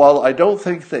while I don't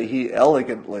think that he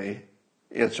elegantly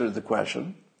answered the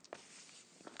question,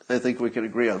 I think we can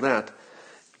agree on that,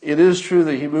 it is true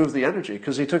that he moved the energy,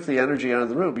 because he took the energy out of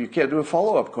the room. You can't do a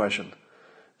follow-up question.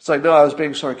 It's like, no, I was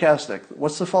being sarcastic.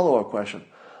 What's the follow-up question?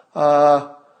 I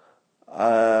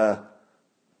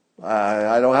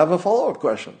don't have a follow-up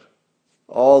question.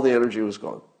 All the energy was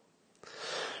gone.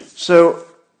 So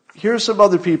here's some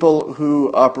other people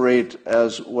who operate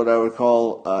as what I would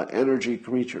call energy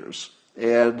creatures.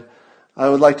 And I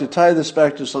would like to tie this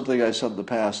back to something I said in the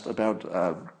past about,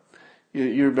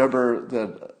 you remember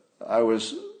that I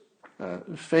was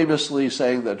famously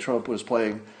saying that Trump was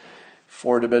playing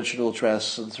 4-dimensional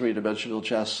chess and 3-dimensional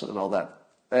chess and all that.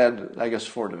 And I guess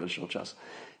 4-dimensional chess.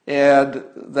 And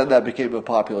then that became a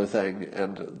popular thing,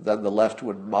 and then the left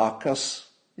would mock us.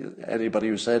 Anybody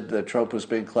who said that Trump was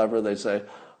being clever, they'd say,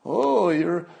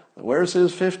 "Oh, where's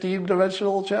his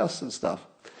 15-dimensional chess and stuff?"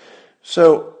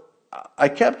 So I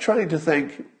kept trying to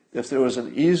think if there was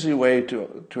an easy way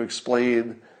to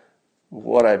explain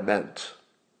what I meant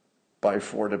by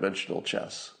 4-dimensional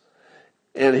chess.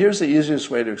 And here's the easiest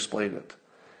way to explain it.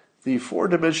 The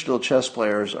 4-dimensional chess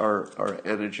players are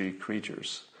energy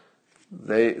creatures.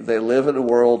 They live in a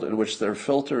world in which their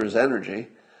filter is energy,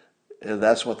 and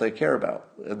that's what they care about.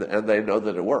 And they know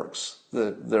that it works.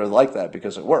 They're like that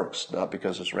because it works, not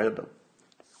because it's random.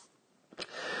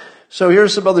 So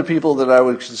here's some other people that I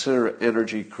would consider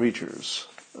energy creatures.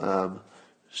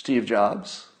 Steve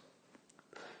Jobs.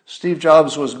 Steve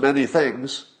Jobs was many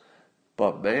things,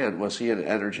 but man, was he an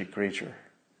energy creature,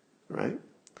 right?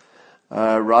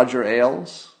 Roger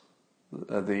Ailes,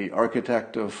 the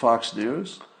architect of Fox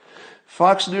News.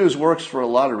 Fox News works for a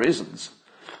lot of reasons,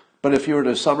 but if you were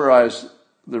to summarize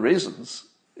the reasons,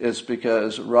 it's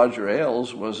because Roger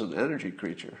Ailes was an energy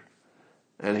creature,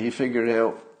 and he figured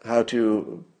out how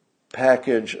to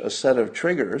package a set of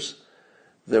triggers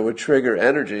that would trigger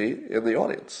energy in the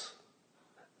audience,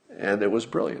 and it was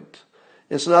brilliant.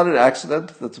 It's not an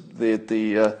accident that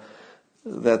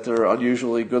that there are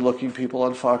unusually good-looking people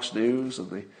on Fox News,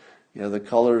 and the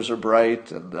colors are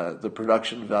bright, and the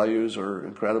production values are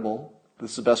incredible.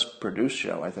 It's the best produced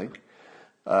show, I think,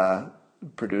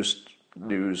 produced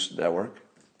news network.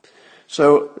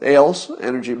 So Ailes,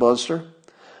 energy monster.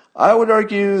 I would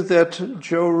argue that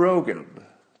Joe Rogan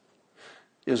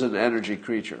is an energy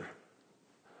creature,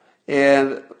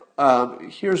 and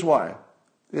here's why.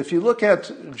 If you look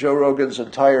at Joe Rogan's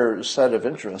entire set of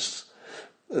interests,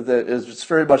 it's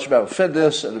very much about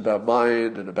fitness and about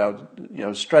mind and about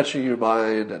stretching your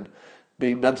mind and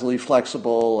being mentally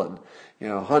flexible and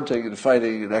hunting and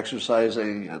fighting and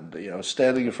exercising and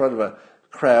standing in front of a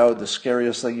crowd, the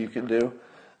scariest thing you can do.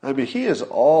 I mean, he is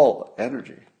all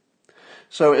energy.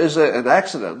 So is it an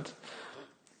accident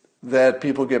that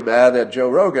people get mad at Joe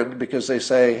Rogan because they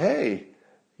say, "Hey,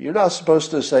 you're not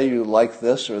supposed to say you like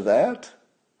this or that"?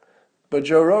 But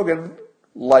Joe Rogan,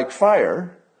 like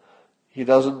fire, he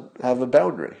doesn't have a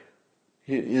boundary.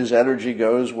 His energy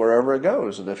goes wherever it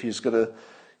goes, and if he's going to,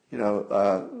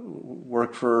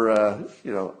 work for,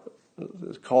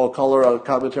 call color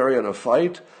commentary on a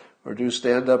fight or do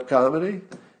stand-up comedy,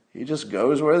 he just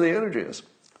goes where the energy is.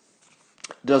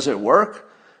 Does it work?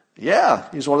 Yeah,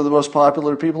 he's one of the most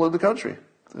popular people in the country.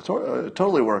 It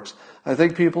totally works. I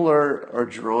think people are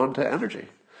drawn to energy,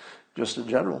 just in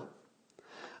general.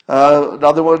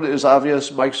 Another one is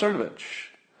obvious, Mike Cernovich.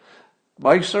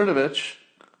 Mike Cernovich,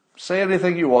 say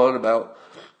anything you want about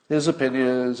his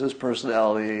opinions, his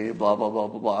personality, blah, blah, blah,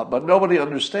 blah, blah, but nobody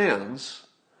understands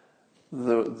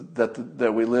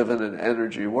that we live in an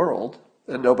energy world,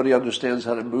 and nobody understands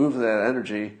how to move that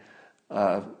energy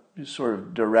sort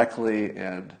of directly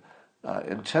and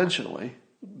intentionally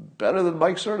better than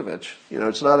Mike Cernovich.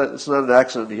 It's not an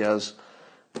accident he has,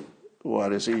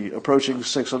 what is he, approaching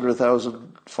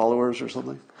 600,000 followers or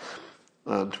something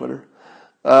on Twitter.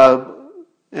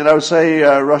 And I would say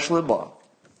Rush Limbaugh.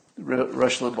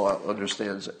 Rush Limbaugh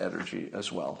understands energy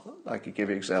as well. I could give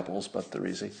you examples, but they're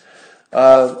easy.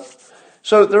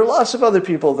 So there are lots of other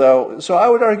people, though. So I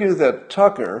would argue that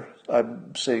Tucker,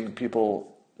 I'm seeing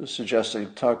people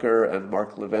suggesting Tucker and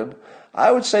Mark Levin,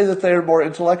 I would say that they are more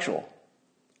intellectual.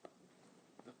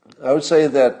 I would say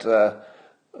that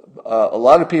a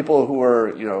lot of people who are,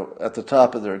 at the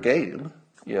top of their game,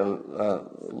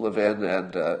 Levin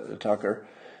and Tucker,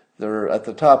 they're at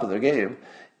the top of their game.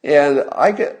 And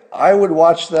I would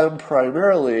watch them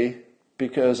primarily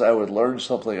because I would learn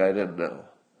something I didn't know.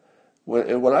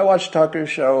 When I watch Tucker's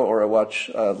show or I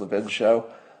watch Levin's show,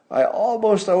 I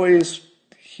almost always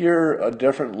hear a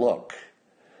different look.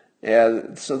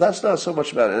 And so that's not so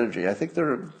much about energy. I think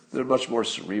they're much more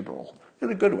cerebral in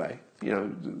a good way.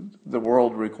 The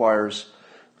world requires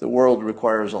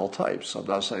all types. I'm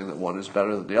not saying that one is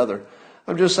better than the other.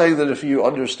 I'm just saying that if you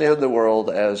understand the world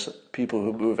as people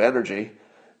who move energy,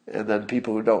 and then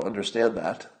people who don't understand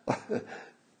that,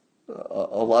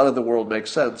 a lot of the world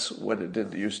makes sense when it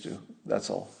didn't used to. That's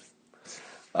all.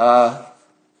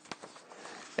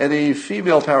 Any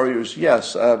female power users?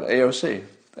 Yes, AOC.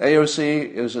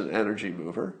 AOC is an energy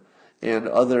mover, and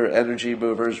other energy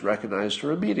movers recognized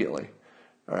her immediately.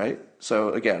 All right. So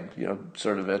again,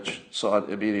 Cernovich saw it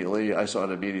immediately. I saw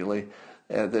it immediately.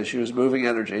 And that she was moving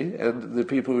energy, and the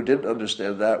people who didn't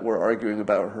understand that were arguing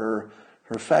about her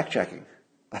fact-checking.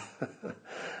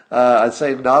 I'd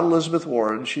say not Elizabeth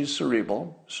Warren. She's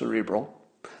cerebral.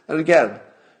 And again,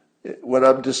 when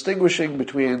I'm distinguishing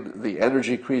between the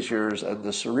energy creatures and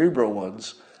the cerebral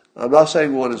ones, I'm not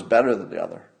saying one is better than the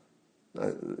other.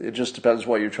 It just depends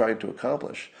what you're trying to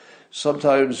accomplish.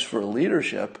 Sometimes for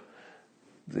leadership,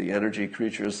 the energy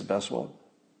creature is the best one.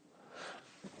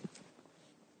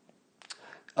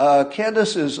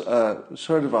 Candace is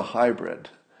sort of a hybrid,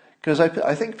 because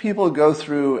I think people go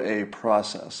through a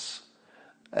process,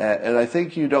 and I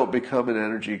think you don't become an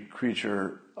energy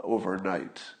creature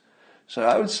overnight. So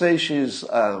I would say she's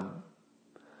I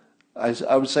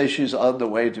would say she's on the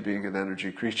way to being an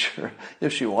energy creature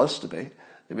if she wants to be.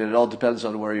 I mean, it all depends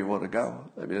on where you want to go.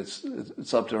 I mean,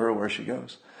 it's up to her where she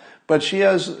goes. But she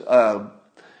has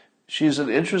she's an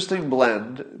interesting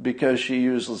blend because she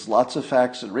uses lots of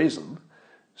facts and reason.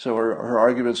 So her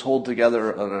arguments hold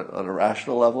together on a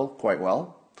rational level quite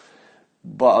well.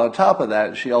 But on top of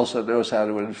that, she also knows how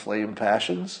to inflame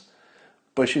passions.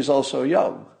 But she's also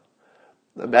young.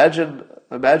 Imagine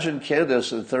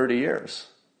Candace in 30 years,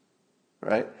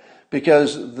 right?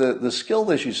 Because the skill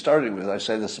that she's starting with, I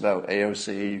say this about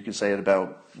AOC, you could say it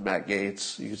about Matt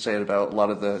Gaetz, you could say it about a lot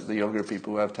of the younger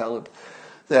people who have talent,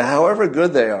 that however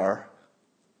good they are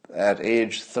at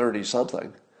age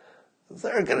 30-something,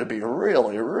 they're going to be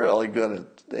really, really good at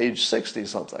age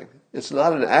 60-something. It's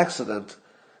not an accident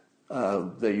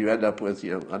that you end up with,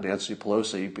 a Nancy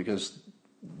Pelosi, because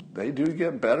they do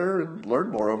get better and learn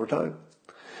more over time.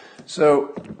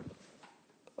 So,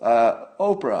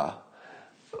 Oprah,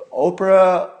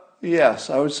 yes,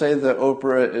 I would say that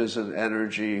Oprah is an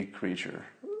energy creature.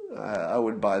 I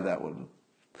would buy that one.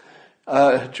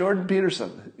 Jordan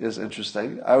Peterson is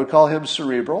interesting. I would call him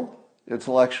cerebral,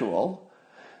 intellectual,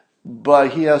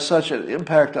 but he has such an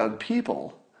impact on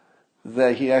people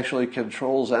that he actually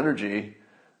controls energy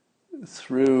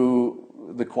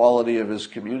through the quality of his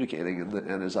communicating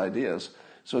and his ideas.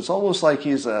 So it's almost like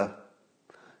he's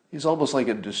almost like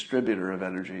a distributor of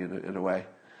energy in a way.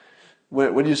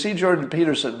 When you see Jordan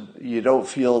Peterson, you don't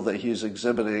feel that he's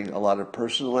exhibiting a lot of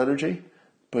personal energy,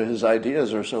 but his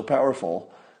ideas are so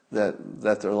powerful that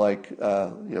they're like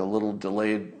little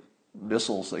delayed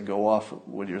missiles that go off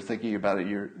when you're thinking about it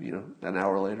an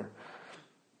hour later.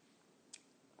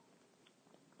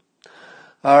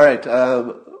 All right,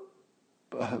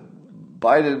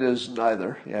 Biden is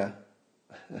neither. Yeah.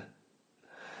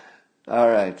 All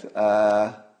right.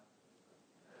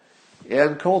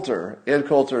 Ann Coulter. Ann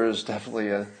Coulter is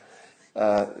definitely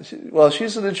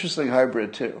she's an interesting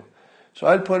hybrid too. So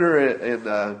I'd put her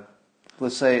in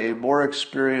let's say, a more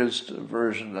experienced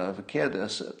version of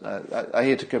Candace. I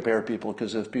hate to compare people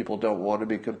because if people don't want to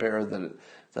be compared, then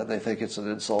they think it's an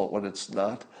insult when it's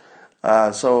not.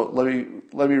 So let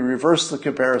me reverse the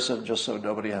comparison just so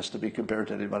nobody has to be compared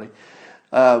to anybody.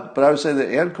 But I would say that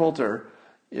Ann Coulter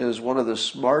is one of the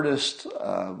smartest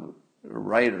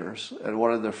writers and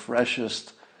one of the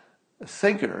freshest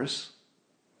thinkers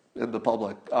in the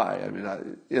public eye. I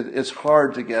mean, it's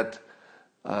hard to get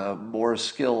more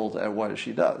skilled at what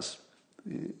she does.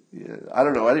 I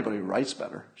don't know anybody who writes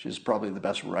better. She's probably the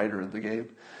best writer in the game,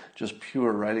 just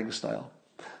pure writing style.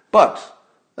 But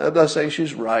I'm not saying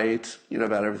she's right,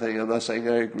 about everything. I'm not saying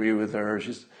I agree with her.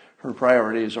 Her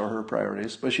priorities are her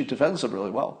priorities, but she defends them really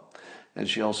well, and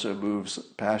she also moves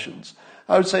passions.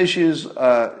 I would say she's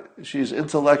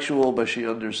intellectual, but she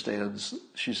understands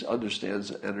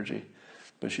energy,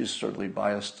 but she's certainly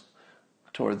biased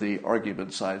toward the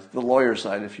argument side, the lawyer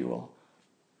side, if you will.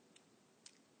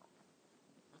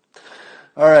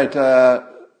 All right,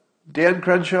 Dan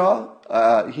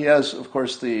Crenshaw, he has, of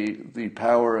course, the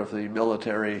power of the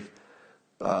military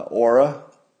aura,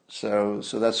 so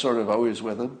that's sort of always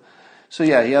with him. So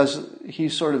yeah, he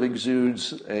sort of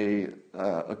exudes a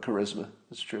charisma.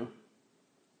 That's true.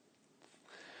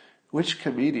 Which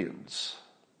comedians?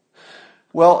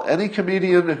 Well, any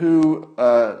comedian who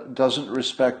doesn't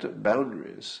respect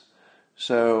boundaries.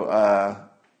 So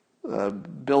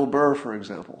Bill Burr, for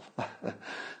example.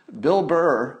 Bill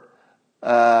Burr,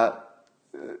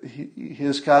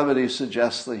 his comedy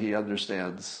suggests that he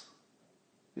understands.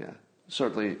 Yeah,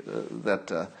 certainly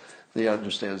that he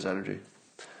understands energy.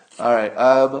 All right.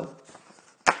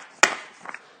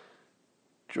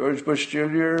 George Bush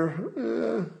Jr.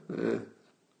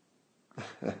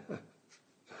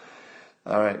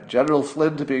 All right. General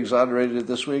Flynn to be exonerated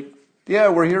this week. Yeah,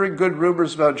 we're hearing good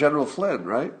rumors about General Flynn,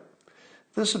 right?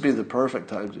 This would be the perfect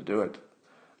time to do it.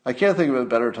 I can't think of a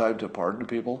better time to pardon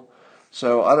people.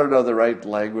 So I don't know the right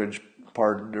language,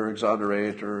 pardon or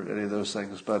exonerate or any of those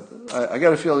things, but I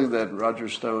got a feeling that Roger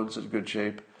Stone's in good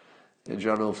shape and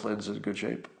General Flynn's in good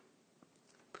shape.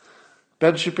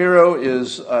 Ben Shapiro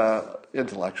is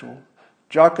intellectual.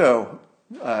 Jocko,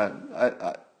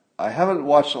 I I haven't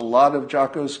watched a lot of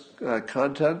Jocko's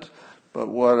content, but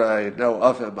what I know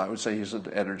of him, I would say he's an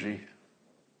energy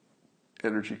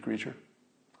creature.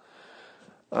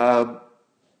 Ellen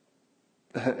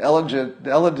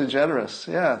DeGeneres,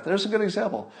 yeah, there's a good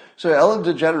example. So Ellen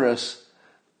DeGeneres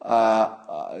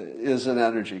is an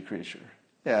energy creature.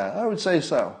 Yeah, I would say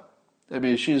so. I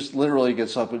mean, she's literally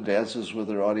gets up and dances with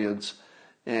her audience,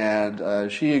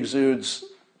 and she exudes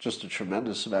just a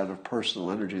tremendous amount of personal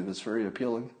energy that's very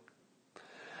appealing.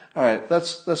 All right,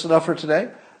 that's enough for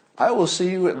today. I will see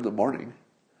you in the morning,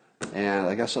 and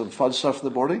I got some fun stuff in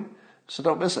the morning, so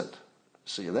don't miss it.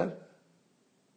 See you then.